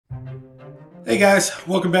Hey guys,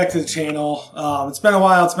 welcome back to the channel. It's been a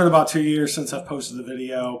while, it's been about 2 years since I've posted a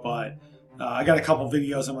video, but I got a couple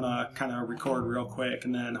videos I'm going to kind of record real quick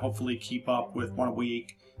and then hopefully keep up with one a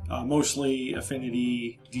week. Mostly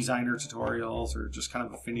Affinity Designer tutorials or just kind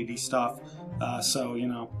of Affinity stuff. So, you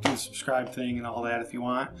know, do the subscribe thing and all that if you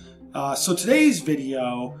want. So today's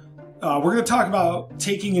video, we're going to talk about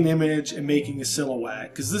taking an image and making a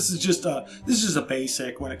silhouette, because this is just a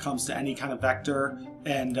basic when it comes to any kind of vector,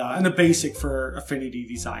 and a basic for Affinity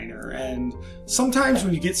Designer. And sometimes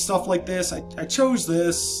when you get stuff like this, I chose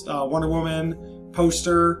this Wonder Woman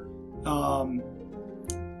poster.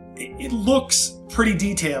 It looks pretty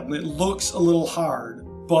detailed and it looks a little hard,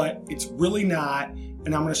 but it's really not.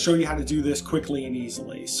 And I'm going to show you how to do this quickly and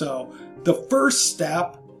easily. So the first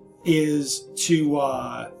step is to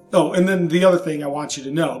oh, and then the other thing I want you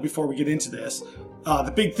to know before we get into this,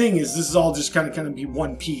 the big thing is this is all just kind of be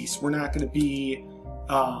one piece. We're not going to be,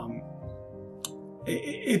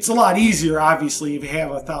 it's a lot easier obviously if you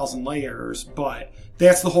have 1,000 layers, but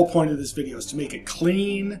that's the whole point of this video, is to make it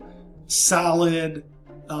clean, solid,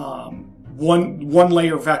 one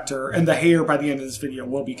layer vector, and the hair by the end of this video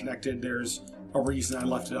will be connected. There's a reason I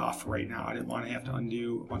left it off right now. I didn't want to have to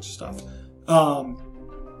undo a bunch of stuff.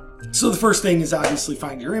 So the first thing is obviously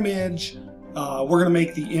find your image. We're going to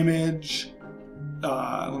make the image,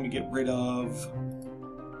 let me get rid of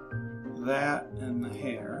that and the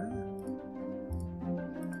hair.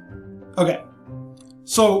 Okay,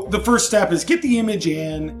 so the first step is get the image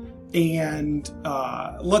in, and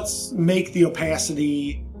let's make the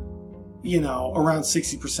opacity, you know, around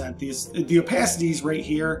 60%. The opacity is right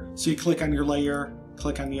here, so you click on your layer,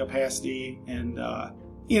 click on the opacity, and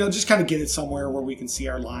you know, just kind of get it somewhere where we can see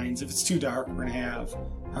our lines. If it's too dark, we're gonna have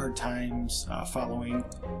hard times following.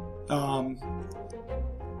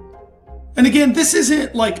 And again, this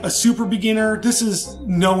isn't like a super beginner. This is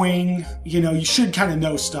knowing, you know, you should kind of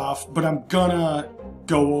know stuff, but I'm gonna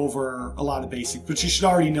go over a lot of basics, but you should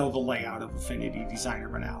already know the layout of Affinity Designer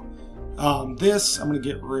by now. This I'm gonna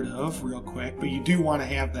get rid of real quick, but you do want to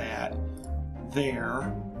have that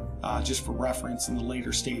there. Just for reference in the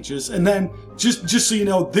later stages. And then just so you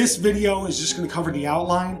know, this video is just going to cover the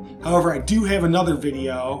outline. However, I do have another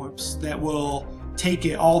video that will take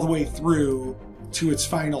it all the way through to its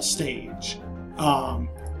final stage. And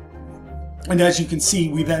as you can see,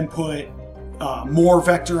 we then put more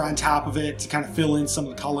vector on top of it to kind of fill in some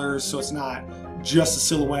of the colors, so it's not just a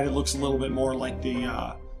silhouette. It looks a little bit more like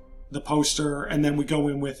the poster. And then we go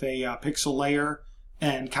in with a pixel layer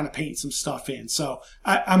and kind of paint some stuff in. So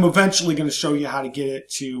I'm eventually going to show you how to get it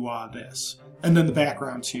to this. And then the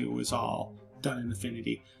background too is all done in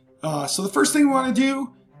Affinity. So the first thing we want to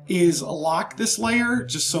do is lock this layer,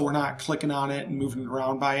 just so we're not clicking on it and moving it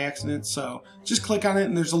around by accident. So just click on it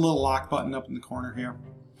and there's a little lock button up in the corner here.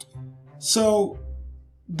 So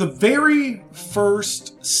the very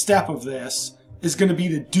first step of this is going to be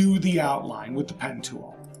to do the outline with the pen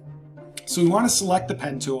tool. So we want to select the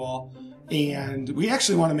pen tool, and we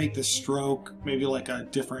actually want to make this stroke maybe like a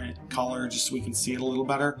different color just so we can see it a little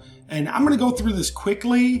better. And I'm going to go through this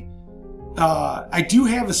quickly. I do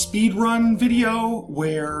have a speed run video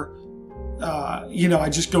where, you know, I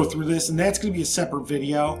just go through this, and that's going to be a separate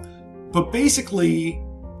video. But basically,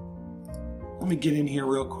 let me get in here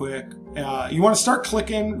real quick. You want to start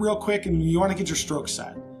clicking real quick, and you want to get your stroke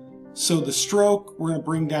set. So the stroke, we're going to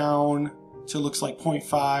bring down to, looks like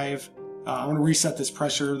 0.5. I'm going to reset this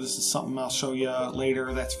pressure. This is something I'll show you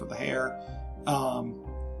later. That's for the hair. And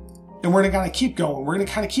we're going to kind of keep going. We're going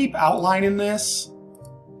to kind of keep outlining this.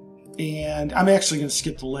 And I'm actually going to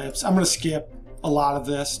skip the lips. I'm going to skip a lot of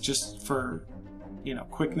this just for, you know,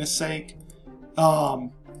 quickness sake.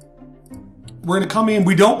 We're going to come in.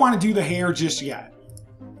 We don't want to do the hair just yet.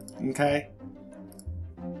 Okay?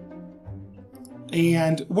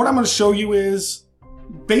 And what I'm going to show you is,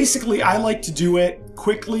 basically, I like to do it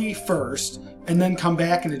quickly first and then come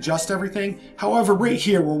back and adjust everything. However, right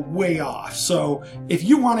here, we're way off. So if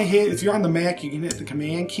you want to hit, if you're on the Mac, you can hit the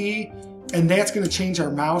Command key, and that's going to change our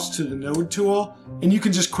mouse to the node tool. And you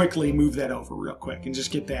can just quickly move that over real quick and just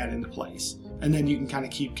get that into place. And then you can kind of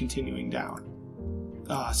keep continuing down.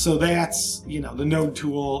 So that's, you know, the node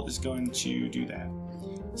tool is going to do that.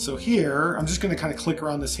 So here, I'm just going to kind of click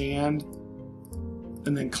around this hand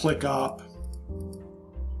and then click up.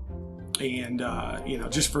 And, you know,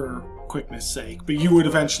 just for quickness sake, but you would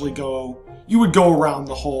eventually go around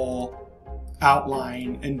the whole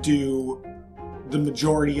outline and do the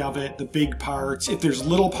majority of it, the big parts. If there's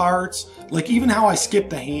little parts, like even how I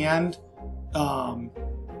skipped the hand,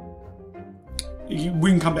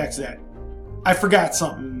 we can come back to that. I forgot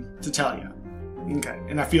something to tell you. Okay,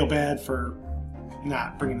 and I feel bad for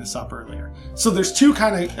not bringing this up earlier. So there's two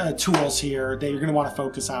kind of tools here that you're going to want to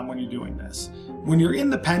focus on when you're doing this. When you're in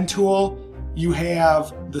the pen tool, you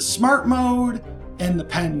have the smart mode and the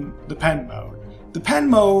pen mode. The pen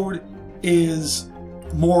mode is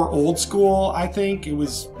more old school, I think. It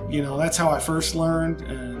was, that's how I first learned.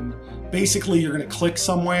 And basically you're going to click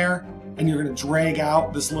somewhere and you're going to drag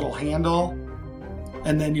out this little handle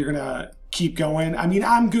and then you're going to keep going. I mean,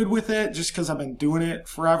 I'm good with it just because I've been doing it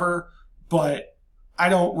forever, but I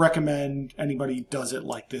don't recommend anybody does it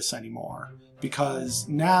like this anymore because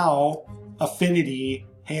now Affinity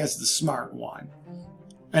has the smart one.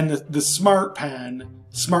 And the smart pen,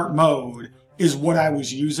 smart mode, is what I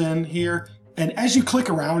was using here. And as you click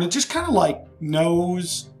around, it just kind of like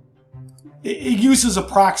knows, it uses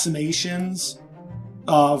approximations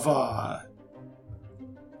of, where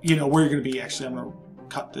you're going to be. Actually, I'm going to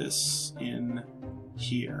cut this in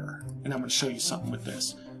here and I'm going to show you something with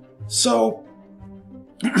this. So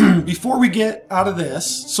before we get out of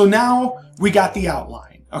this, so now we got the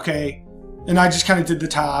outline, okay? And I just kind of did the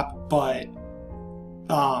top, but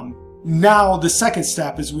now the second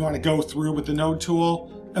step is we want to go through with the node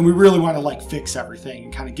tool and we really want to like fix everything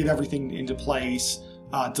and kind of get everything into place,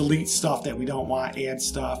 delete stuff that we don't want, add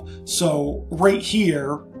stuff. So right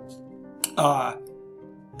here,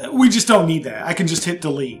 we just don't need that. I can just hit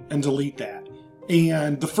delete and delete that.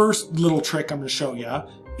 And the first little trick I'm going to show you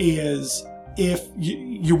is if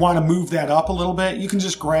you want to move that up a little bit, you can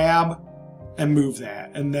just grab and move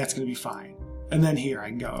that and that's going to be fine. And then here I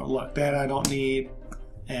can go, look, that I don't need.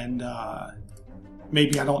 And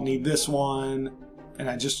maybe I don't need this one. And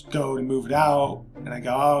I just go to move it out. And I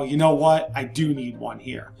go, oh, you know what? I do need one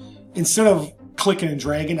here. Instead of clicking and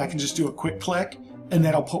dragging, I can just do a quick click and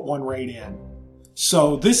then I'll put one right in.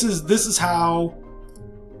 So this is how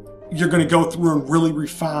you're going to go through and really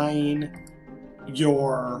refine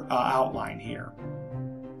your outline here.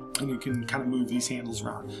 And you can kind of move these handles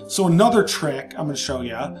around. So another trick I'm going to show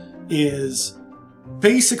you is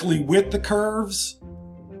basically with the curves,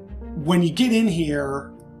 when you get in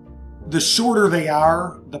here, the shorter they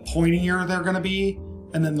are, the pointier they're going to be,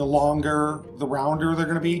 and then the longer, the rounder they're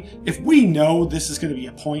going to be. If we know this is going to be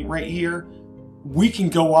a point right here, we can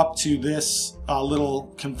go up to this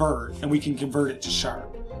little convert and we can convert it to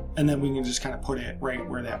sharp. And then we can just kind of put it right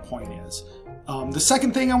where that point is. The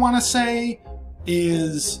second thing I want to say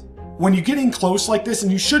is when you get in close like this,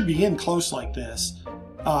 and you should be in close like this,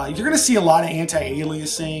 you're going to see a lot of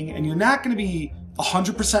anti-aliasing and you're not going to be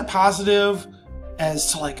 100% positive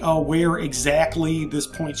as to like, oh, where exactly this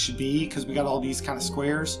point should be because we got all these kind of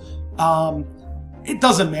squares. It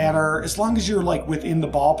doesn't matter as long as you're like within the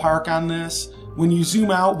ballpark on this. When you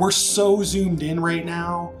zoom out, we're so zoomed in right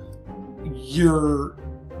now, you're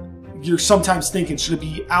sometimes thinking, should it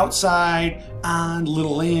be outside, on,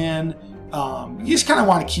 little in? You just kind of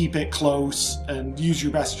want to keep it close and use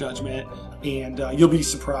your best judgment, and you'll be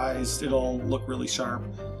surprised. It'll look really sharp.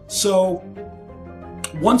 So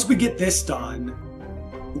once we get this done,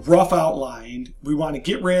 rough outlined, we want to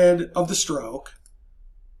get rid of the stroke,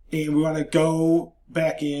 and we want to go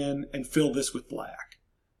back in and fill this with black.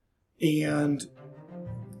 And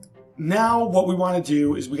now what we want to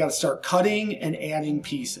do is we got to start cutting and adding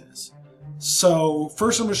pieces. So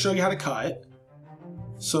first I'm going to show you how to cut.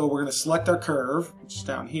 So we're going to select our curve, which is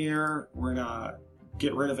down here. We're going to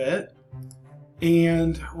get rid of it.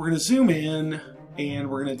 And we're going to zoom in and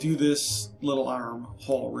we're going to do this little arm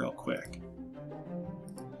hole real quick.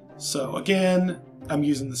 So again, I'm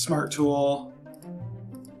using the smart tool.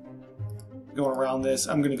 Going around this,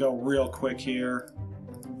 I'm going to go real quick here.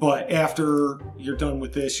 But after you're done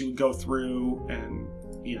with this, you would go through and,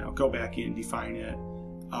 go back in, define it.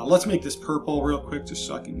 Let's make this purple real quick just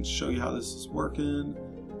so I can show you how this is working.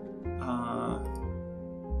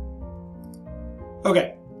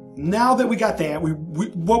 Okay, now that we got that,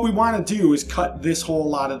 what we want to do is cut this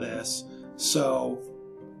hole out of this. So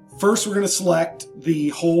first we're going to select the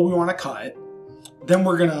hole we want to cut. Then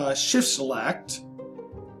we're going to shift select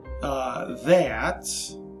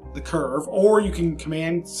the curve, or you can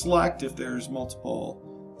command select if there's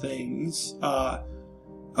multiple things.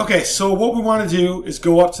 Okay, so what we want to do is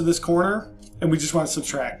go up to this corner and we just want to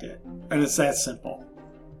subtract it, and it's that simple.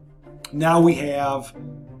 Now we have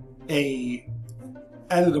a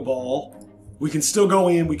editable. We can still go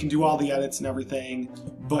in, we can do all the edits and everything,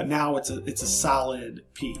 but now it's a solid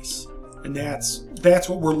piece, and that's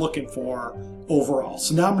what we're looking for overall.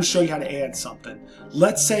 So now I'm going to show you how to add something.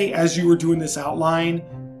 Let's say as you were doing this outline,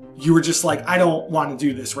 you were just like, I don't want to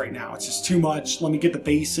do this right now. It's just too much. Let me get the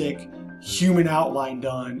basic human outline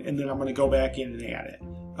done, and then I'm going to go back in and add it.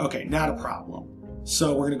 Okay, not a problem.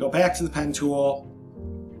 So we're going to go back to the pen tool,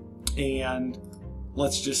 and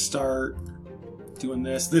let's just start doing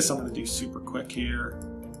this. This I'm going to do super quick here.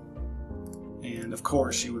 And of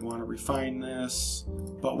course you would want to refine this,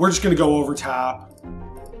 but we're just going to go over top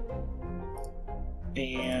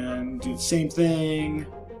and do the same thing.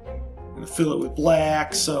 I'm going to fill it with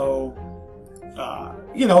black. So,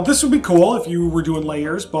 you know, this would be cool if you were doing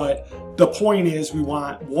layers, but the point is we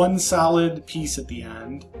want one solid piece at the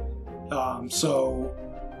end. So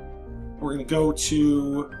we're going to go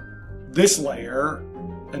to this layer,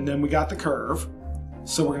 and then we got the curve.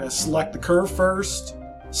 So we're going to select the curve first,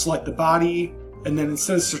 select the body, and then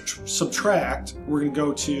instead of subtract, we're going to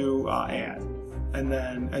go to add. And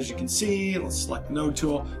then as you can see, let's select the node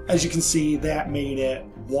tool. As you can see, that made it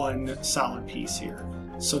one solid piece here.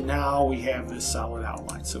 So now we have this solid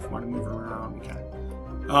outline. So if we want to move it around, we can.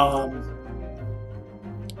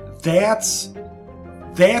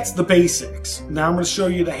 That's the basics. Now I'm going to show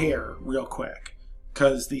you the hair real quick,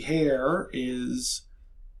 because the hair is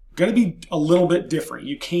going to be a little bit different.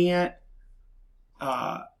 You can't,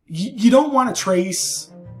 you don't want to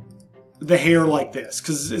trace the hair like this,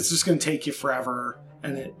 because it's just going to take you forever,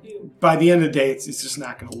 and by the end of the day, it's just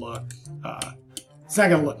not going to look, it's not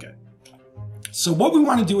going to look good. So what we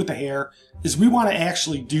want to do with the hair is we want to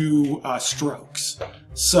actually do strokes.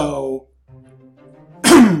 So,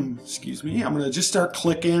 excuse me, I'm going to just start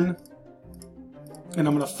clicking, and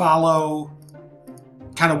I'm going to follow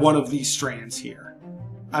kind of one of these strands here.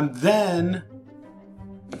 I'm then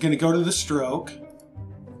going to go to the stroke,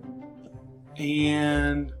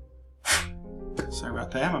 and sorry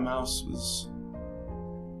about that, my mouse was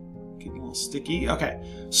getting a little sticky. Okay,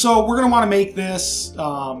 so we're going to want to make this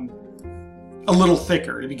a little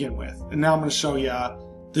thicker to begin with. And now I'm going to show you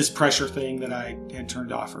this pressure thing that I had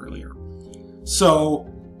turned off earlier. So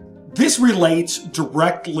this relates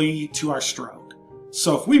directly to our stroke.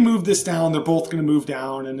 So if we move this down, they're both going to move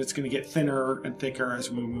down, and it's going to get thinner and thicker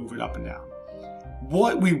as we move it up and down.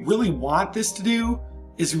 What we really want this to do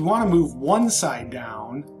is we want to move one side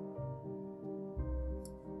down.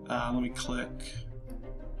 Let me click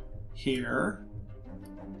here.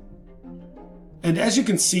 And as you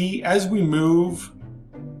can see, as we move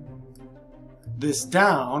this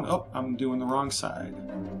down, oh, I'm doing the wrong side.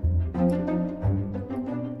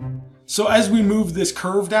 So as we move this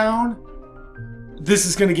curve down, this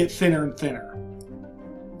is going to get thinner and thinner.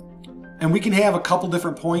 And we can have a couple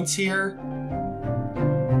different points here.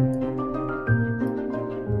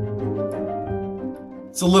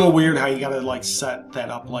 It's a little weird how you got to like set that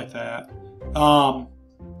up like that.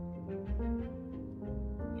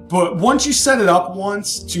 But once you set it up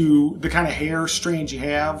once to the kind of hair strands you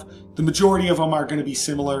have, the majority of them are going to be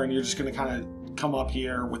similar, and you're just going to kind of come up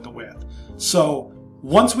here with the width. So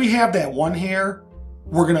once we have that one hair,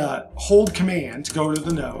 we're going to hold Command to go to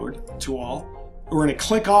the node tool. We're going to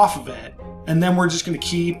click off of it, and then we're just going to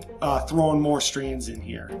keep throwing more strands in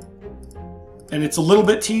here. And it's a little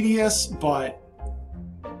bit tedious, but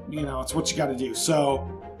you know, it's what you got to do.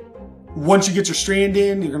 So once you get your strand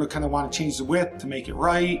in, you're going to kind of want to change the width to make it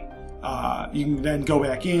right. You can then go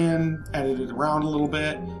back in, edit it around a little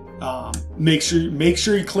bit. Make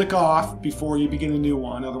sure you click off before you begin a new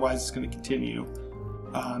one, otherwise it's going to continue.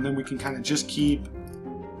 And then we can kind of just keep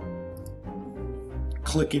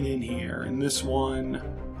clicking in here. And this one,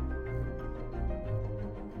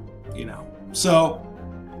 you know, so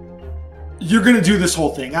you're going to do this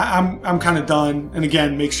whole thing. I'm kind of done. And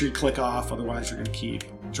again, make sure you click off, otherwise you're going to keep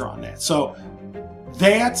drawing that. So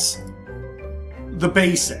that's the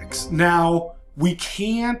basics. Now, we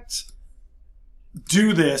can't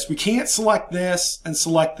do this. We can't select this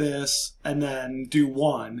and then do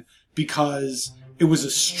one, because it was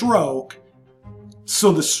a stroke.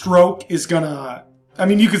 So the stroke is going to, I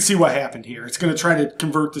mean, you can see what happened here. It's going to try to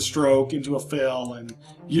convert the stroke into a fill, and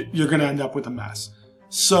you're going to end up with a mess.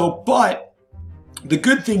 So, but the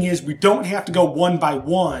good thing is we don't have to go one by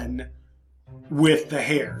one with the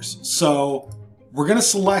hairs. So we're going to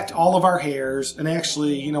select all of our hairs, and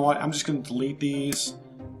actually, you know what? I'm just going to delete these,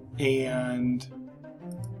 and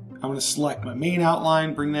I'm going to select my main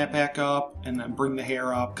outline, bring that back up, and then bring the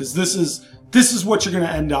hair up, because this is what you're going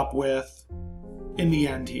to end up with in the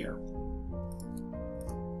end here.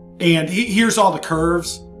 And here's all the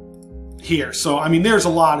curves here. So, I mean, there's a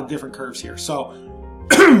lot of different curves here. So,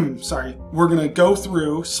 sorry, we're going to go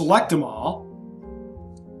through, select them all.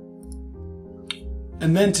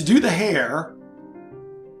 And then to do the hair,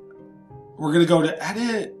 we're going to go to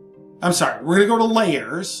edit. I'm sorry, we're going to go to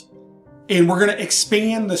layers, and we're going to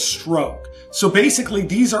expand the stroke. So basically,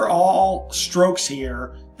 these are all strokes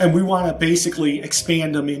here, and we want to basically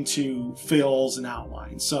expand them into fills and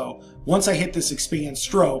outlines. So once I hit this expand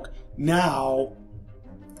stroke, now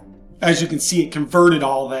as you can see, it converted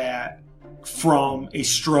all that from a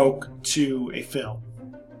stroke to a fill.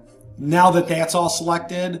 Now that that's all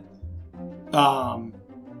selected, I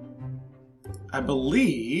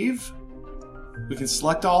believe we can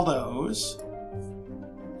select all those.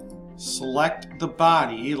 Select the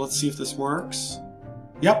body. Let's see if this works.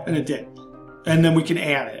 Yep, and it did. And then we can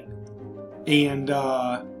add it. And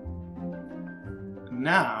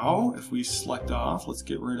now, if we select off, let's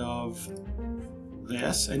get rid of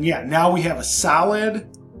this. And yeah, now we have a solid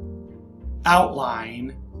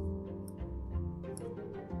outline,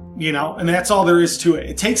 you know, and that's all there is to it.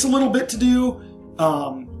 It takes a little bit to do.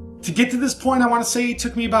 To get to this point, I want to say it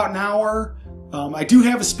took me about an hour. I do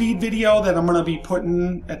have a speed video that I'm going to be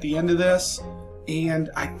putting at the end of this, and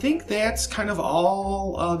I think that's kind of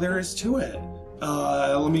all there is to it.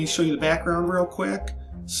 Let me show you the background real quick.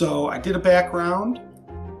 So I did a background,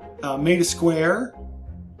 made a square,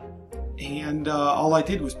 and all I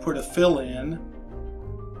did was put a fill in.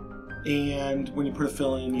 And when you put a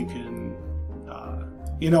fill in, you can,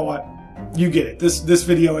 you know what? You get it. This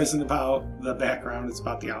video isn't about the background, it's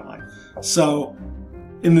about the outline. So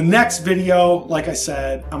in the next video, like I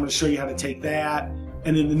said, I'm going to show you how to take that.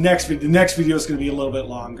 And then the next video is going to be a little bit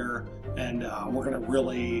longer, and we're going to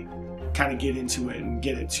really kind of get into it and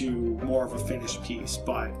get it to more of a finished piece.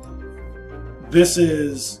 But this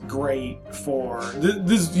is great for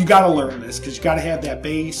this. You got to learn this because you got to have that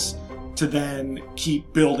base to then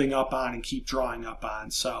keep building up on and keep drawing up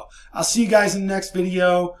on. So I'll see you guys in the next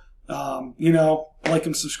video. You know, like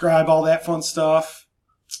and subscribe, all that fun stuff.